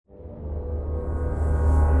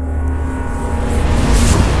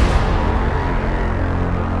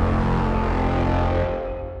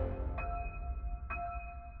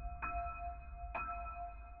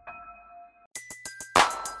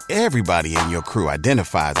Everybody in your crew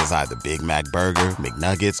identifies as either Big Mac Burger,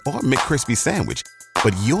 McNuggets, or McCrispy Sandwich.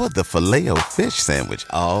 But you're the Filet-O-Fish Sandwich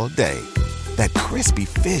all day. That crispy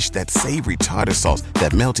fish, that savory tartar sauce,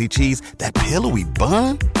 that melty cheese, that pillowy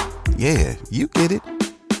bun. Yeah, you get it.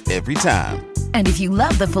 Every time. And if you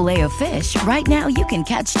love the Filet-O-Fish, right now you can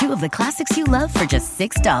catch two of the classics you love for just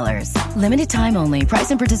 $6. Limited time only. Price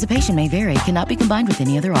and participation may vary. Cannot be combined with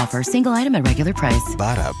any other offer. Single item at regular price.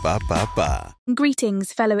 Ba-da-ba-ba-ba.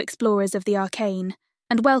 Greetings, fellow explorers of the arcane,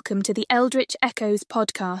 and welcome to the Eldritch Echoes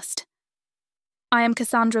podcast. I am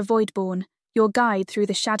Cassandra Voidborn, your guide through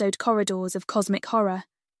the shadowed corridors of cosmic horror.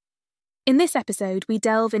 In this episode, we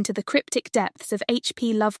delve into the cryptic depths of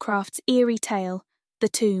H.P. Lovecraft's eerie tale, The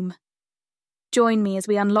Tomb. Join me as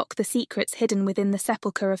we unlock the secrets hidden within the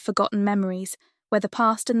sepulchre of forgotten memories, where the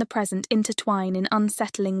past and the present intertwine in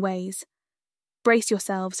unsettling ways. Brace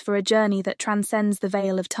yourselves for a journey that transcends the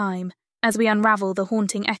veil of time, as we unravel the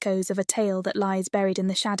haunting echoes of a tale that lies buried in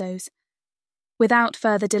the shadows. Without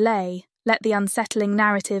further delay, let the unsettling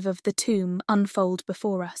narrative of The Tomb unfold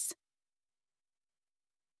before us.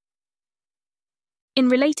 In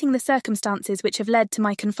relating the circumstances which have led to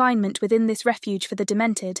my confinement within this refuge for the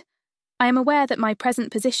demented, I am aware that my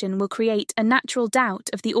present position will create a natural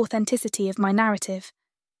doubt of the authenticity of my narrative.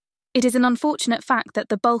 It is an unfortunate fact that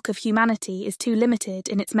the bulk of humanity is too limited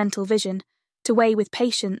in its mental vision to weigh with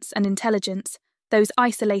patience and intelligence those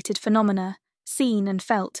isolated phenomena, seen and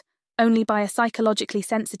felt only by a psychologically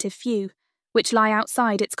sensitive few, which lie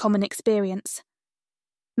outside its common experience.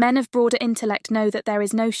 Men of broader intellect know that there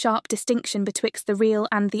is no sharp distinction betwixt the real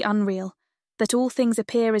and the unreal, that all things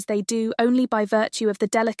appear as they do only by virtue of the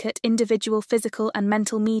delicate individual physical and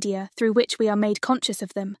mental media through which we are made conscious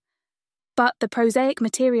of them. But the prosaic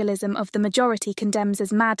materialism of the majority condemns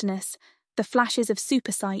as madness the flashes of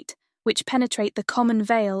supersight which penetrate the common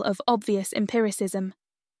veil of obvious empiricism.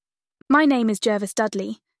 My name is Jervis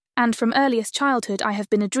Dudley, and from earliest childhood I have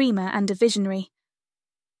been a dreamer and a visionary.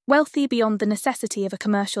 Wealthy beyond the necessity of a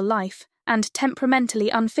commercial life, and temperamentally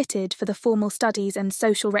unfitted for the formal studies and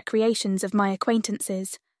social recreations of my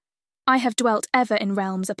acquaintances, I have dwelt ever in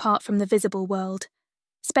realms apart from the visible world,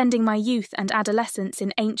 spending my youth and adolescence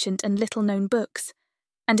in ancient and little-known books,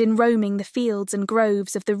 and in roaming the fields and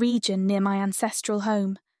groves of the region near my ancestral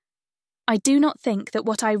home. I do not think that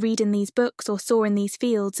what I read in these books or saw in these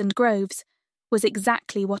fields and groves was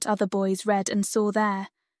exactly what other boys read and saw there,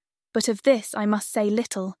 but of this I must say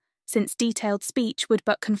little, since detailed speech would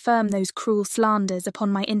but confirm those cruel slanders upon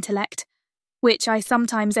my intellect, which I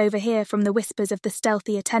sometimes overhear from the whispers of the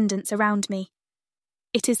stealthy attendants around me.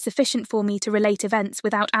 It is sufficient for me to relate events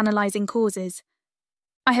without analysing causes.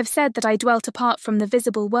 I have said that I dwelt apart from the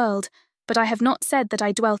visible world, but I have not said that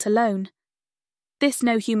I dwelt alone. This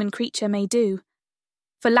no human creature may do,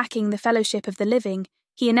 for lacking the fellowship of the living,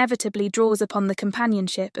 he inevitably draws upon the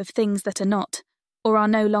companionship of things that are not, or are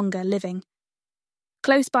no longer living.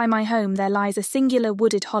 Close by my home there lies a singular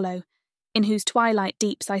wooded hollow, in whose twilight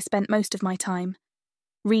deeps I spent most of my time,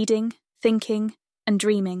 reading, thinking, and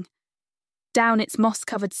dreaming. Down its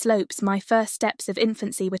moss-covered slopes my first steps of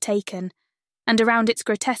infancy were taken, and around its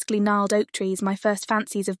grotesquely gnarled oak trees my first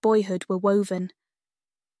fancies of boyhood were woven.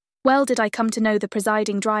 Well did I come to know the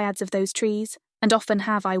presiding dryads of those trees, and often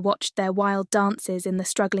have I watched their wild dances in the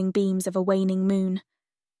struggling beams of a waning moon.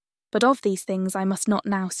 But of these things I must not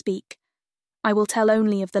now speak. I will tell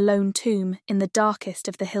only of the lone tomb in the darkest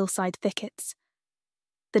of the hillside thickets.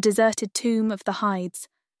 The deserted tomb of the Hydes,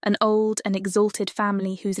 an old and exalted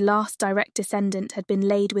family whose last direct descendant had been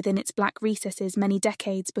laid within its black recesses many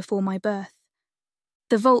decades before my birth.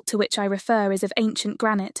 The vault to which I refer is of ancient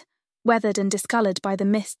granite, weathered and discoloured by the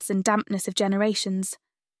mists and dampness of generations.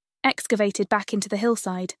 Excavated back into the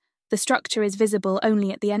hillside, the structure is visible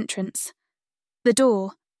only at the entrance. The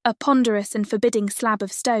door, a ponderous and forbidding slab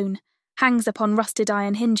of stone, hangs upon rusted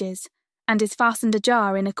iron hinges, and is fastened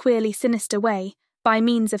ajar in a queerly sinister way by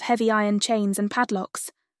means of heavy iron chains and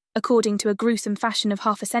padlocks, according to a gruesome fashion of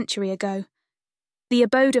half a century ago. The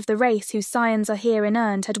abode of the race whose scions are here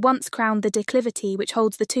inurned had once crowned the declivity which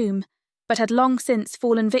holds the tomb, but had long since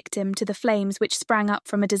fallen victim to the flames which sprang up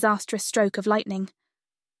from a disastrous stroke of lightning.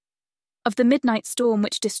 Of the midnight storm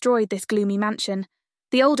which destroyed this gloomy mansion,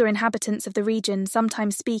 the older inhabitants of the region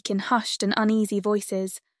sometimes speak in hushed and uneasy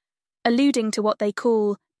voices, alluding to what they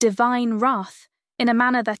call divine wrath, in a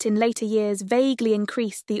manner that in later years vaguely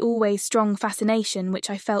increased the always strong fascination which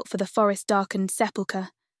I felt for the forest-darkened sepulchre.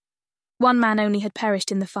 One man only had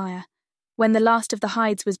perished in the fire. When the last of the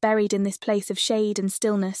Hydes was buried in this place of shade and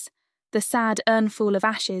stillness, the sad urnful of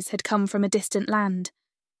ashes had come from a distant land,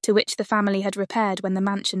 to which the family had repaired when the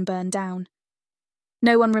mansion burned down.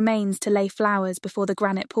 No one remains to lay flowers before the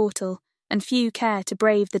granite portal, and few care to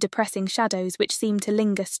brave the depressing shadows which seem to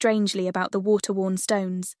linger strangely about the water-worn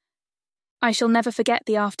stones. I shall never forget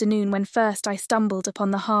the afternoon when first I stumbled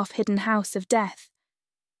upon the half-hidden house of death.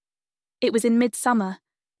 It was in midsummer,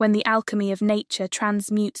 when the alchemy of nature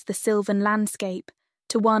transmutes the sylvan landscape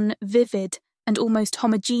to one vivid and almost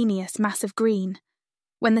homogeneous mass of green,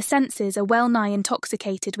 when the senses are well-nigh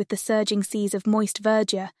intoxicated with the surging seas of moist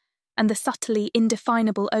verdure and the subtly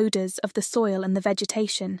indefinable odours of the soil and the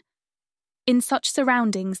vegetation. In such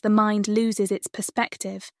surroundings the mind loses its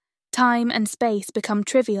perspective. Time and space become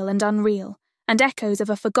trivial and unreal, and echoes of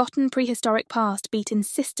a forgotten prehistoric past beat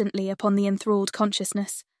insistently upon the enthralled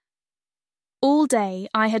consciousness. All day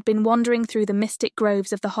I had been wandering through the mystic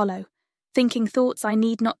groves of the hollow, thinking thoughts I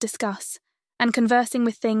need not discuss, and conversing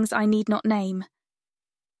with things I need not name.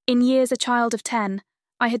 In years a child of 10,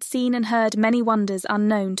 I had seen and heard many wonders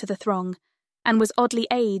unknown to the throng, and was oddly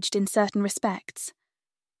aged in certain respects.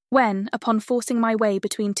 When, upon forcing my way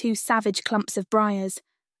between two savage clumps of briars,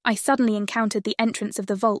 I suddenly encountered the entrance of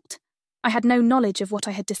the vault, I had no knowledge of what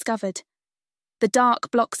I had discovered. The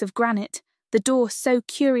dark blocks of granite, the door so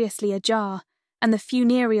curiously ajar, and the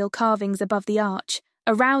funereal carvings above the arch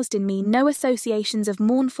aroused in me no associations of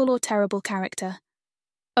mournful or terrible character.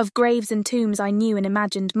 Of graves and tombs I knew and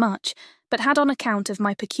imagined much, but had on account of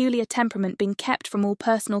my peculiar temperament been kept from all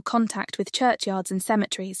personal contact with churchyards and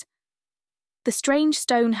cemeteries. The strange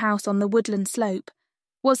stone house on the woodland slope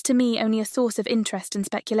was to me only a source of interest and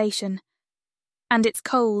speculation, and its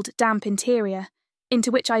cold, damp interior,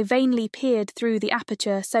 into which I vainly peered through the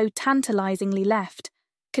aperture so tantalizingly left,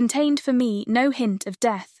 contained for me no hint of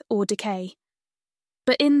death or decay.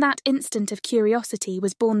 But in that instant of curiosity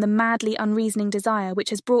was born the madly unreasoning desire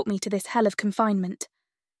which has brought me to this hell of confinement.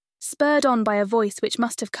 Spurred on by a voice which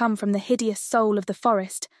must have come from the hideous soul of the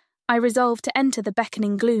forest, I resolved to enter the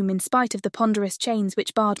beckoning gloom in spite of the ponderous chains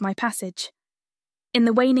which barred my passage. In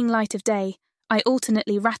the waning light of day, I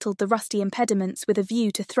alternately rattled the rusty impediments with a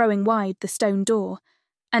view to throwing wide the stone door,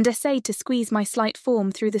 and essayed to squeeze my slight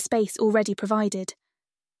form through the space already provided.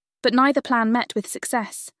 But neither plan met with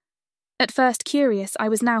success. At first curious, I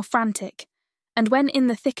was now frantic, and when in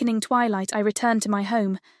the thickening twilight I returned to my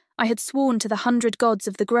home, I had sworn to the 100 gods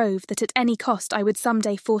of the grove that at any cost I would some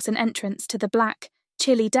day force an entrance to the black,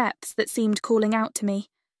 chilly depths that seemed calling out to me.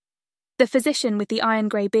 The physician with the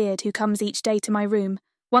iron-grey beard who comes each day to my room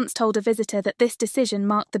once told a visitor that this decision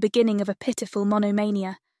marked the beginning of a pitiful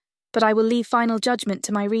monomania, but I will leave final judgment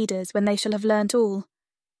to my readers when they shall have learnt all.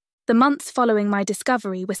 The months following my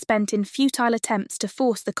discovery were spent in futile attempts to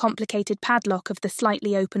force the complicated padlock of the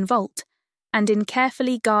slightly open vault, and in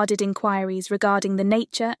carefully guarded inquiries regarding the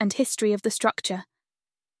nature and history of the structure.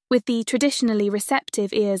 With the traditionally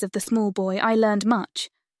receptive ears of the small boy, I learned much,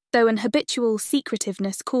 though an habitual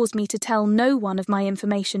secretiveness caused me to tell no one of my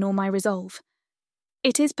information or my resolve.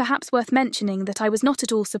 It is perhaps worth mentioning that I was not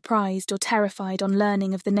at all surprised or terrified on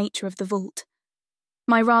learning of the nature of the vault.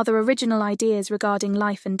 My rather original ideas regarding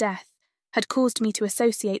life and death had caused me to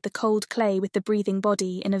associate the cold clay with the breathing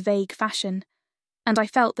body in a vague fashion, and I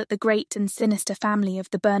felt that the great and sinister family of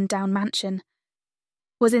the burned-down mansion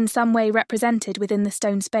was in some way represented within the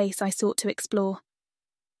stone space I sought to explore.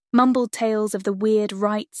 Mumbled tales of the weird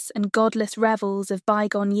rites and godless revels of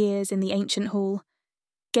bygone years in the ancient hall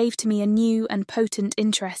gave to me a new and potent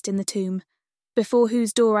interest in the tomb, before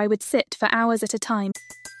whose door I would sit for hours at a time.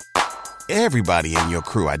 Everybody in your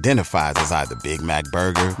crew identifies as either Big Mac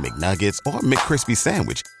Burger, McNuggets, or McCrispy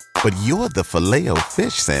Sandwich, but you're the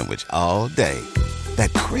Filet-O-Fish Sandwich all day.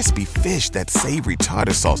 That crispy fish, that savory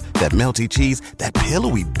tartar sauce, that melty cheese, that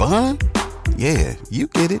pillowy bun. Yeah, you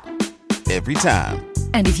get it. Every time.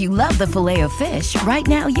 And if you love the Filet-O-Fish, right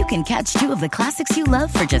now you can catch two of the classics you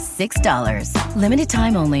love for just $6. Limited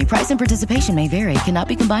time only. Price and participation may vary. Cannot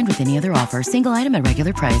be combined with any other offer. Single item at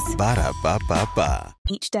regular price. Ba-da-ba-ba-ba.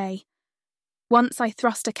 Each day. Once I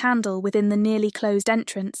thrust a candle within the nearly closed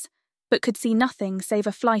entrance, but could see nothing save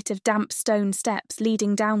a flight of damp stone steps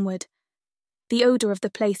leading downward. The odour of the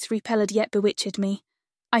place repelled yet bewitched me.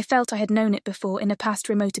 I felt I had known it before in a past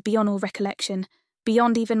remote beyond all recollection,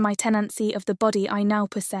 beyond even my tenancy of the body I now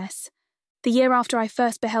possess. The year after I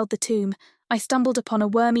first beheld the tomb, I stumbled upon a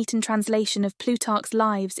worm-eaten translation of Plutarch's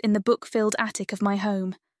Lives in the book-filled attic of my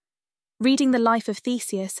home. Reading the life of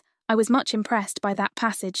Theseus, I was much impressed by that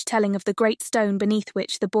passage telling of the great stone beneath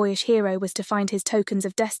which the boyish hero was to find his tokens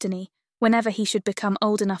of destiny whenever he should become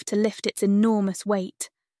old enough to lift its enormous weight.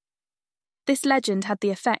 This legend had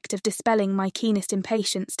the effect of dispelling my keenest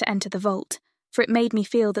impatience to enter the vault, for it made me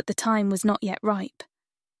feel that the time was not yet ripe.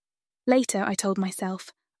 Later, I told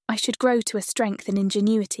myself, I should grow to a strength and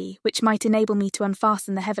ingenuity which might enable me to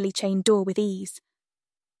unfasten the heavily chained door with ease.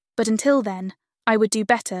 But until then, I would do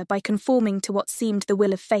better by conforming to what seemed the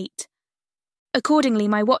will of fate. Accordingly,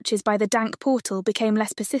 my watches by the dank portal became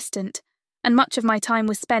less persistent, and much of my time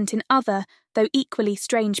was spent in other, though equally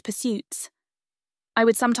strange pursuits. I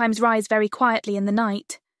would sometimes rise very quietly in the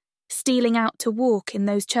night, stealing out to walk in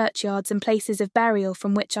those churchyards and places of burial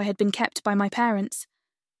from which I had been kept by my parents.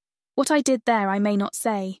 What I did there I may not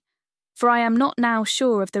say, for I am not now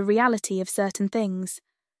sure of the reality of certain things,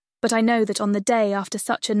 but I know that on the day after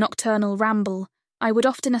such a nocturnal ramble, I would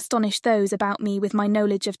often astonish those about me with my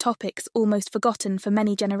knowledge of topics almost forgotten for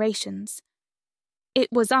many generations. It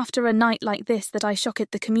was after a night like this that I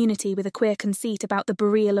shocked the community with a queer conceit about the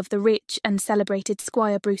burial of the rich and celebrated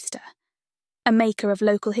Squire Brewster, a maker of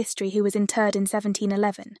local history who was interred in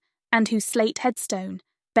 1711, and whose slate headstone,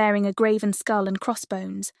 bearing a graven skull and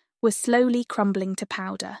crossbones, was slowly crumbling to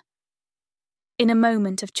powder. In a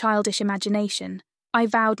moment of childish imagination, I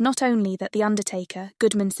vowed not only that the undertaker,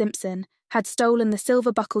 Goodman Simpson, had stolen the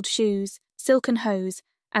silver-buckled shoes, silken hose,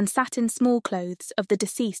 and satin small-clothes of the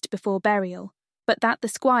deceased before burial, but that the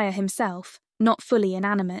squire himself, not fully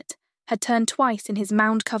inanimate, had turned twice in his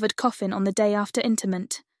mound-covered coffin on the day after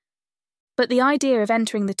interment. But the idea of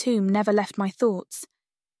entering the tomb never left my thoughts,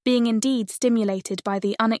 being indeed stimulated by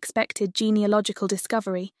the unexpected genealogical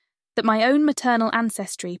discovery that my own maternal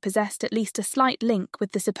ancestry possessed at least a slight link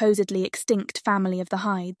with the supposedly extinct family of the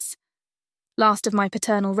Hydes. Last of my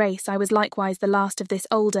paternal race, I was likewise the last of this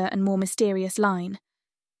older and more mysterious line.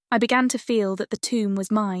 I began to feel that the tomb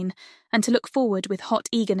was mine, and to look forward with hot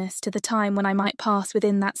eagerness to the time when I might pass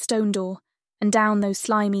within that stone door, and down those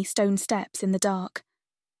slimy stone steps in the dark.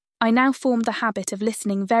 I now formed the habit of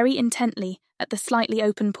listening very intently at the slightly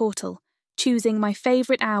open portal, choosing my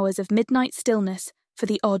favourite hours of midnight stillness for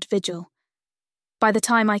the odd vigil. By the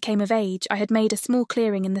time I came of age, I had made a small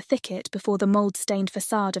clearing in the thicket before the mould-stained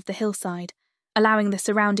facade of the hillside, allowing the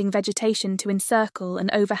surrounding vegetation to encircle and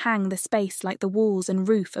overhang the space like the walls and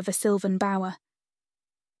roof of a sylvan bower.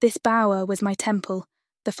 This bower was my temple,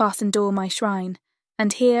 the fastened door my shrine,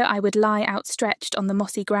 and here I would lie outstretched on the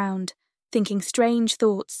mossy ground, thinking strange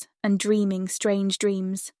thoughts and dreaming strange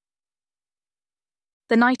dreams.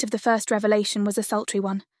 The night of the first revelation was a sultry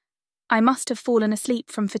one. I must have fallen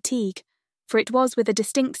asleep from fatigue, for it was with a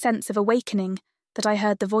distinct sense of awakening that I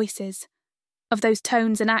heard the voices. Of those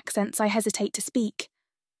tones and accents I hesitate to speak.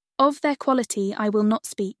 Of their quality I will not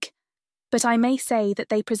speak, but I may say that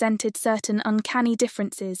they presented certain uncanny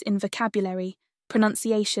differences in vocabulary,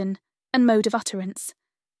 pronunciation, and mode of utterance.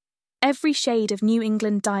 Every shade of New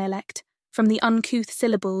England dialect, from the uncouth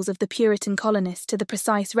syllables of the Puritan colonist to the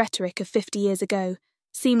precise rhetoric of 50 years ago,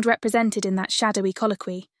 seemed represented in that shadowy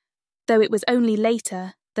colloquy, though it was only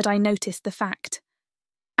later that I noticed the fact.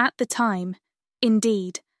 At the time,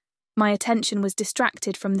 indeed, my attention was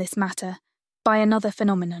distracted from this matter by another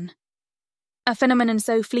phenomenon. A phenomenon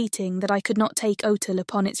so fleeting that I could not take Otel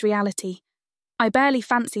upon its reality. I barely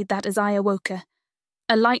fancied that as I awoke,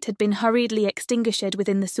 a light had been hurriedly extinguished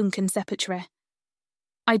within the sunken sepulchre.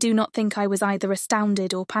 I do not think I was either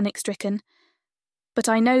astounded or panic-stricken, but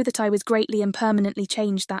I know that I was greatly and permanently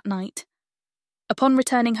changed that night. Upon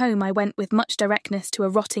returning home, I went with much directness to a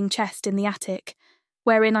rotting chest in the attic,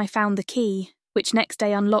 wherein I found the key, which next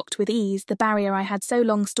day unlocked with ease the barrier I had so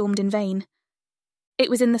long stormed in vain. It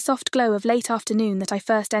was in the soft glow of late afternoon that I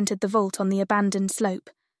first entered the vault on the abandoned slope.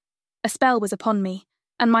 A spell was upon me,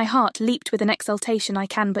 and my heart leaped with an exultation I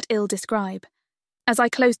can but ill describe. As I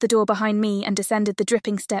closed the door behind me and descended the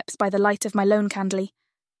dripping steps by the light of my lone candle,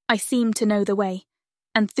 I seemed to know the way,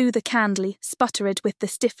 and through the candle, sputtered with the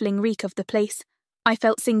stifling reek of the place, I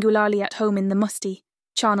felt singularly at home in the musty,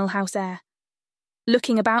 charnel house air.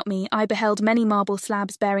 Looking about me, I beheld many marble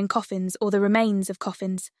slabs bearing coffins or the remains of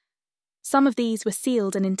coffins. Some of these were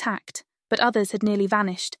sealed and intact, but others had nearly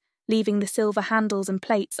vanished, leaving the silver handles and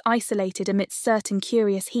plates isolated amidst certain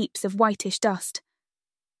curious heaps of whitish dust.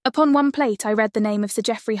 Upon one plate I read the name of Sir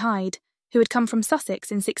Geoffrey Hyde, who had come from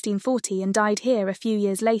Sussex in 1640 and died here a few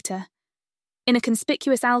years later. In a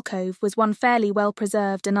conspicuous alcove was one fairly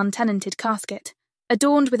well-preserved and untenanted casket,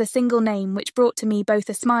 adorned with a single name which brought to me both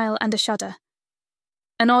a smile and a shudder.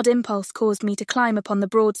 An odd impulse caused me to climb upon the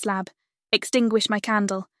broad slab, extinguish my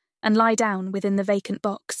candle, and lie down within the vacant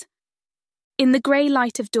box. In the grey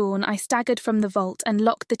light of dawn I staggered from the vault and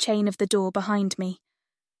locked the chain of the door behind me.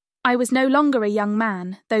 I was no longer a young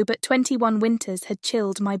man, though but 21 winters had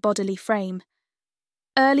chilled my bodily frame.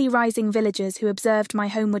 Early rising villagers who observed my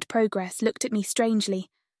homeward progress looked at me strangely,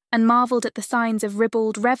 and marvelled at the signs of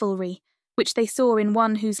ribald revelry which they saw in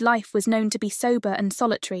one whose life was known to be sober and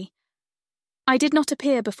solitary. I did not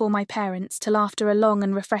appear before my parents till after a long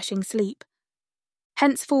and refreshing sleep.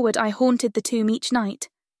 Henceforward I haunted the tomb each night,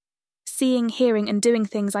 seeing, hearing, and doing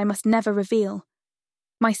things I must never reveal.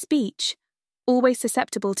 My speech, always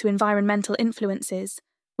susceptible to environmental influences,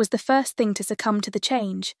 was the first thing to succumb to the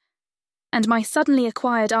change, and my suddenly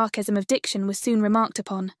acquired archaism of diction was soon remarked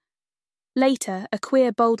upon. Later, a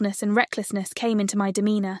queer boldness and recklessness came into my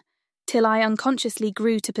demeanour, till I unconsciously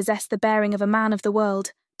grew to possess the bearing of a man of the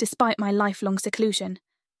world, despite my lifelong seclusion.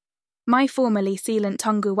 My formerly silent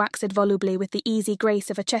tongue waxed volubly with the easy grace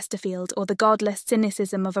of a Chesterfield or the godless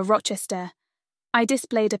cynicism of a Rochester. I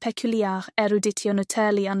displayed a peculiar erudition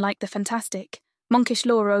utterly unlike the fantastic, monkish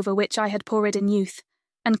lore over which I had pored in youth,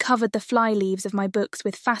 and covered the fly-leaves of my books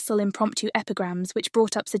with facile impromptu epigrams which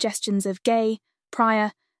brought up suggestions of Gay,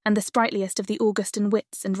 Prior, and the sprightliest of the Augustan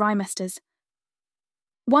wits and rhymesters.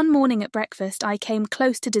 One morning at breakfast I came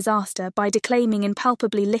close to disaster by declaiming in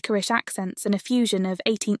palpably liquorish accents an effusion of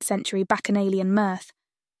 18th-century bacchanalian mirth,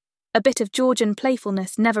 a bit of Georgian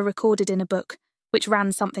playfulness never recorded in a book, which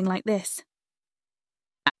ran something like this.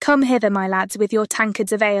 Come hither, my lads, with your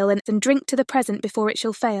tankards of ale, and drink to the present before it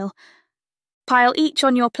shall fail. Pile each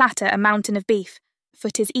on your platter a mountain of beef, for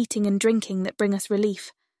 'tis eating and drinking that bring us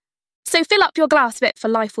relief. So fill up your glass bit, for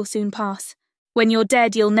life will soon pass. When you're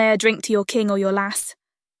dead, you'll ne'er drink to your king or your lass.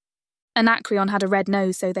 Anacreon had a red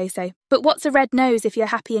nose, so they say, but what's a red nose if you're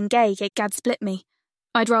happy and gay, it gad split me.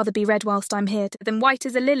 I'd rather be red whilst I'm here than white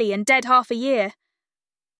as a lily and dead half a year.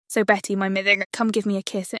 So Betty, my mither, come give me a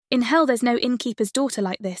kiss. In hell there's no innkeeper's daughter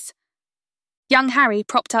like this. Young Harry,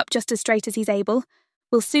 propped up just as straight as he's able,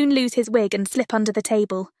 will soon lose his wig and slip under the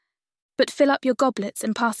table. But fill up your goblets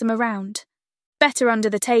and pass them around. Better under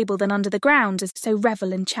the table than under the ground, as so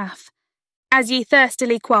revel and chaff. As ye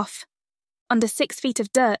thirstily quaff. Under 6 feet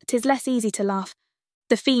of dirt, 'tis less easy to laugh.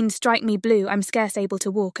 The fiends strike me blue, I'm scarce able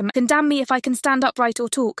to walk, and can damn me if I can stand upright or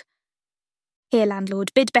talk. Here,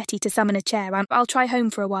 landlord, bid Betty to summon a chair, I'll try home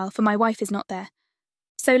for a while, for my wife is not there.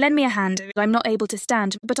 So lend me a hand, I'm not able to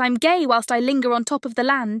stand, but I'm gay whilst I linger on top of the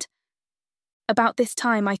land. About this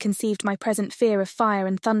time I conceived my present fear of fire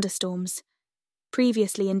and thunderstorms.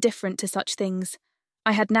 Previously indifferent to such things,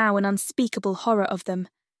 I had now an unspeakable horror of them,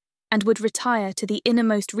 and would retire to the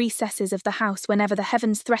innermost recesses of the house whenever the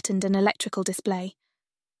heavens threatened an electrical display.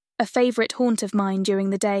 A favourite haunt of mine during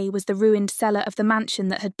the day was the ruined cellar of the mansion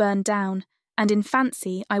that had burned down, and in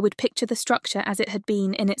fancy I would picture the structure as it had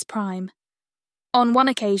been in its prime. On one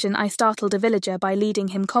occasion I startled a villager by leading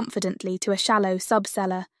him confidently to a shallow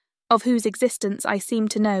sub-cellar, of whose existence I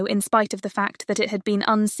seemed to know in spite of the fact that it had been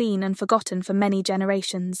unseen and forgotten for many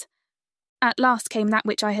generations. At last came that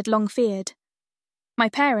which I had long feared. My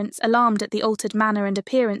parents, alarmed at the altered manner and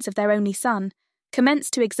appearance of their only son,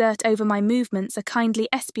 commenced to exert over my movements a kindly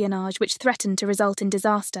espionage which threatened to result in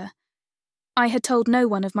disaster. I had told no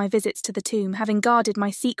one of my visits to the tomb, having guarded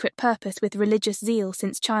my secret purpose with religious zeal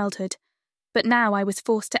since childhood, but now I was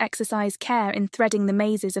forced to exercise care in threading the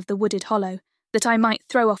mazes of the wooded hollow, that I might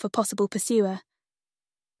throw off a possible pursuer.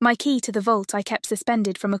 My key to the vault I kept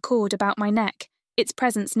suspended from a cord about my neck, its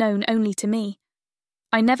presence known only to me.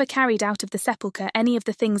 I never carried out of the sepulchre any of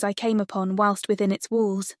the things I came upon whilst within its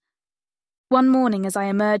walls. One morning as I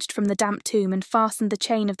emerged from the damp tomb and fastened the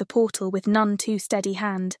chain of the portal with none too steady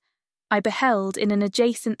hand, I beheld in an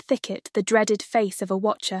adjacent thicket the dreaded face of a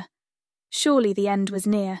watcher. Surely the end was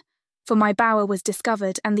near, for my bower was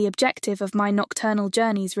discovered and the objective of my nocturnal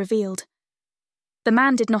journeys revealed. The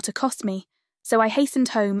man did not accost me, so I hastened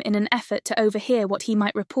home in an effort to overhear what he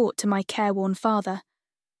might report to my careworn father.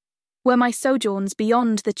 Were my sojourns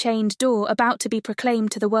beyond the chained door about to be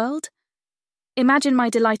proclaimed to the world? Imagine my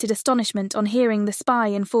delighted astonishment on hearing the spy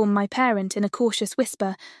inform my parent in a cautious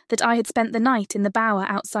whisper that I had spent the night in the bower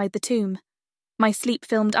outside the tomb, my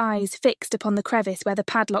sleep-filmed eyes fixed upon the crevice where the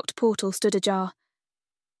padlocked portal stood ajar.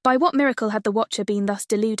 By what miracle had the watcher been thus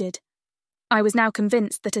deluded? I was now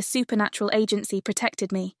convinced that a supernatural agency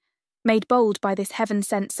protected me. Made bold by this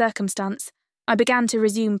heaven-sent circumstance, I began to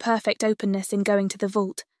resume perfect openness in going to the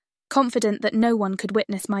vault, confident that no one could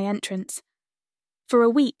witness my entrance. For a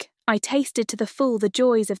week, I tasted to the full the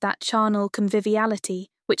joys of that charnel conviviality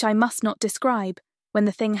which I must not describe when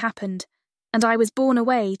the thing happened, and I was borne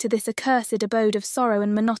away to this accursed abode of sorrow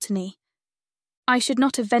and monotony. I should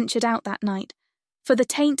not have ventured out that night, for the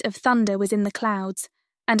taint of thunder was in the clouds,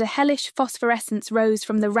 and a hellish phosphorescence rose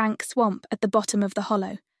from the rank swamp at the bottom of the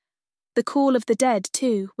hollow. The call of the dead,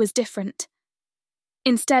 too, was different.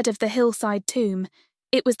 Instead of the hillside tomb,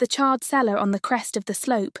 it was the charred cellar on the crest of the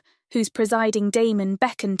slope, whose presiding daemon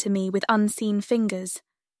beckoned to me with unseen fingers.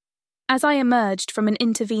 As I emerged from an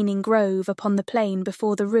intervening grove upon the plain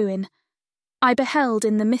before the ruin, I beheld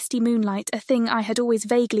in the misty moonlight a thing I had always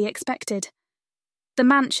vaguely expected. The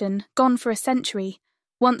mansion, gone for a century,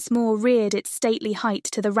 once more reared its stately height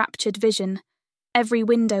to the raptured vision, every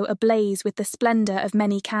window ablaze with the splendour of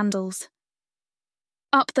many candles.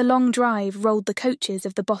 Up the long drive rolled the coaches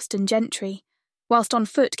of the Boston gentry, whilst on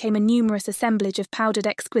foot came a numerous assemblage of powdered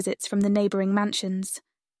exquisites from the neighbouring mansions.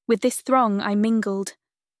 With this throng I mingled,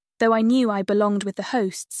 though I knew I belonged with the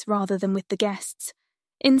hosts rather than with the guests.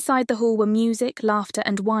 Inside the hall were music, laughter,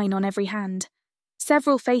 and wine on every hand.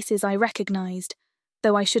 Several faces I recognised,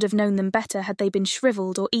 though I should have known them better had they been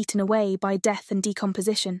shrivelled or eaten away by death and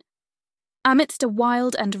decomposition. Amidst a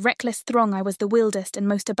wild and reckless throng I was the wildest and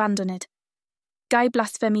most abandoned. Gai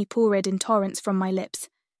blasphemy poured in torrents from my lips,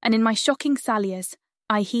 and in my shocking salliers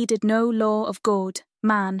I heeded no law of God,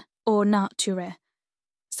 man, or nature.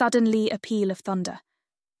 Suddenly a peal of thunder,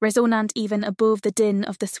 resonant even above the din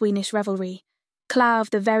of the Swedish revelry, clave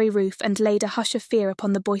the very roof and laid a hush of fear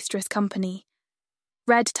upon the boisterous company.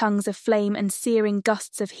 Red tongues of flame and searing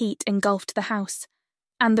gusts of heat engulfed the house,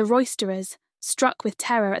 and the roisterers, struck with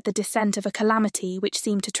terror at the descent of a calamity which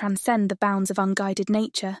seemed to transcend the bounds of unguided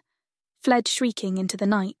nature, fled shrieking into the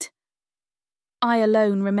night. I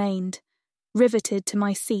alone remained, riveted to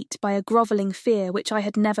my seat by a grovelling fear which I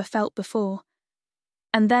had never felt before.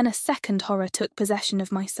 And then a second horror took possession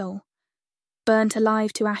of my soul. Burnt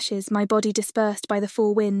alive to ashes, my body dispersed by the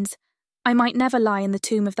four winds, I might never lie in the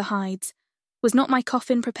tomb of the Hydes. Was not my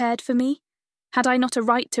coffin prepared for me? Had I not a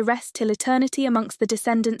right to rest till eternity amongst the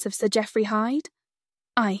descendants of Sir Geoffrey Hyde?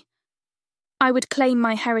 I would claim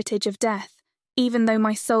my heritage of death, even though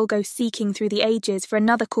my soul go seeking through the ages for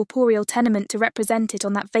another corporeal tenement to represent it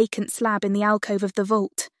on that vacant slab in the alcove of the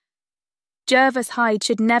vault. Gervas Hyde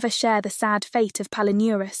should never share the sad fate of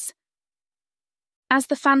Palinurus. As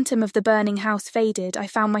the phantom of the burning house faded, I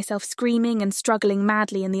found myself screaming and struggling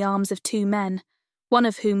madly in the arms of two men, one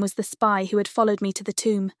of whom was the spy who had followed me to the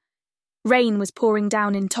tomb. Rain was pouring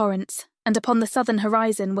down in torrents, and upon the southern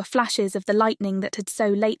horizon were flashes of the lightning that had so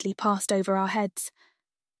lately passed over our heads.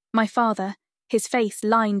 My father, his face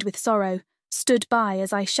lined with sorrow, stood by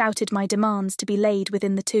as I shouted my demands to be laid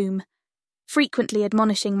within the tomb, frequently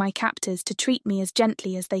admonishing my captors to treat me as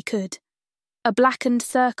gently as they could. A blackened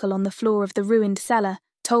circle on the floor of the ruined cellar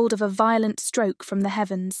told of a violent stroke from the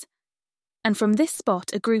heavens, and from this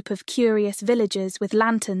spot a group of curious villagers with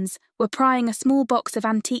lanterns were prying a small box of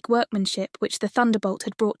antique workmanship which the thunderbolt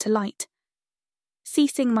had brought to light.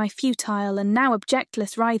 Ceasing my futile and now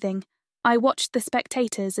objectless writhing, I watched the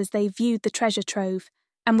spectators as they viewed the treasure trove,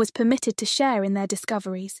 and was permitted to share in their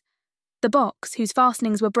discoveries. The box, whose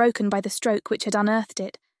fastenings were broken by the stroke which had unearthed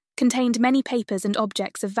it, contained many papers and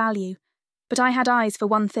objects of value, but I had eyes for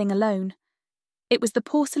one thing alone. It was the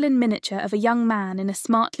porcelain miniature of a young man in a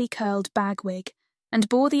smartly curled bag wig, and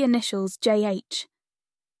bore the initials J.H.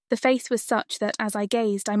 The face was such that, as I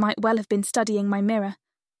gazed, I might well have been studying my mirror.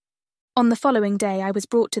 On the following day I was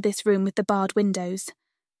brought to this room with the barred windows,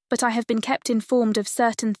 but I have been kept informed of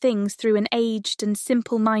certain things through an aged and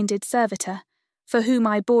simple-minded servitor, for whom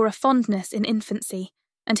I bore a fondness in infancy,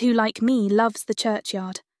 and who, like me, loves the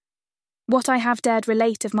churchyard. What I have dared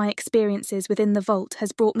relate of my experiences within the vault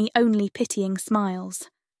has brought me only pitying smiles.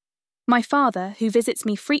 My father, who visits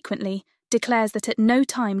me frequently, declares that at no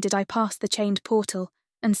time did I pass the chained portal,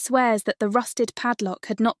 and swears that the rusted padlock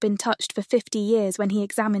had not been touched for 50 years when he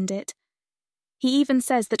examined it. He even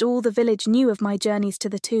says that all the village knew of my journeys to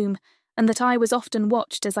the tomb, and that I was often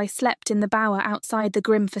watched as I slept in the bower outside the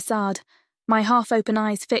grim facade, my half-open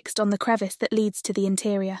eyes fixed on the crevice that leads to the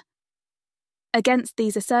interior. Against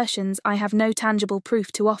these assertions I have no tangible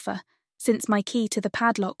proof to offer, since my key to the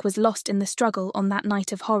padlock was lost in the struggle on that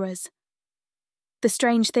night of horrors. The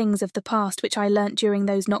strange things of the past which I learnt during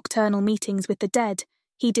those nocturnal meetings with the dead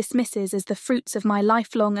he dismisses as the fruits of my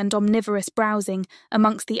lifelong and omnivorous browsing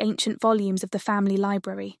amongst the ancient volumes of the family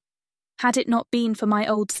library. Had it not been for my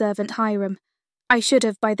old servant Hiram, I should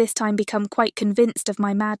have by this time become quite convinced of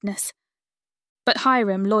my madness. But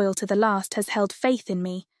Hiram, loyal to the last, has held faith in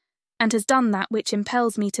me, and has done that which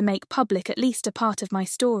impels me to make public at least a part of my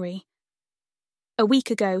story. A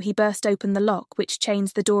week ago he burst open the lock which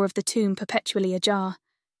chains the door of the tomb perpetually ajar,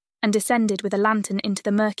 and descended with a lantern into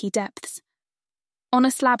the murky depths. On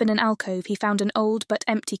a slab in an alcove he found an old but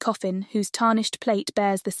empty coffin whose tarnished plate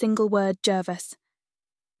bears the single word Gervas.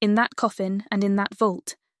 In that coffin and in that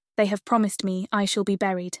vault they have promised me I shall be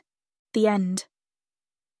buried. The end.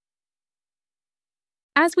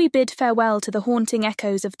 As we bid farewell to the haunting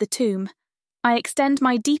echoes of the tomb, I extend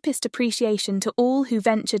my deepest appreciation to all who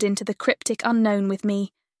ventured into the cryptic unknown with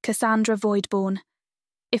me, Cassandra Voidborn.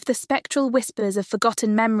 If the spectral whispers of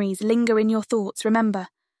forgotten memories linger in your thoughts, remember,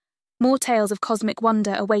 More tales of cosmic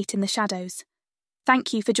wonder await in the shadows.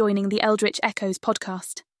 Thank you for joining the Eldritch Echoes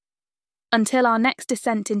podcast. Until our next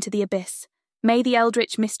descent into the abyss, may the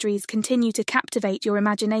Eldritch mysteries continue to captivate your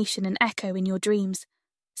imagination and echo in your dreams.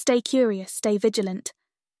 Stay curious, stay vigilant,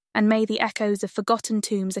 and may the echoes of forgotten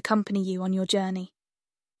tombs accompany you on your journey.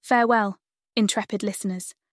 Farewell, intrepid listeners.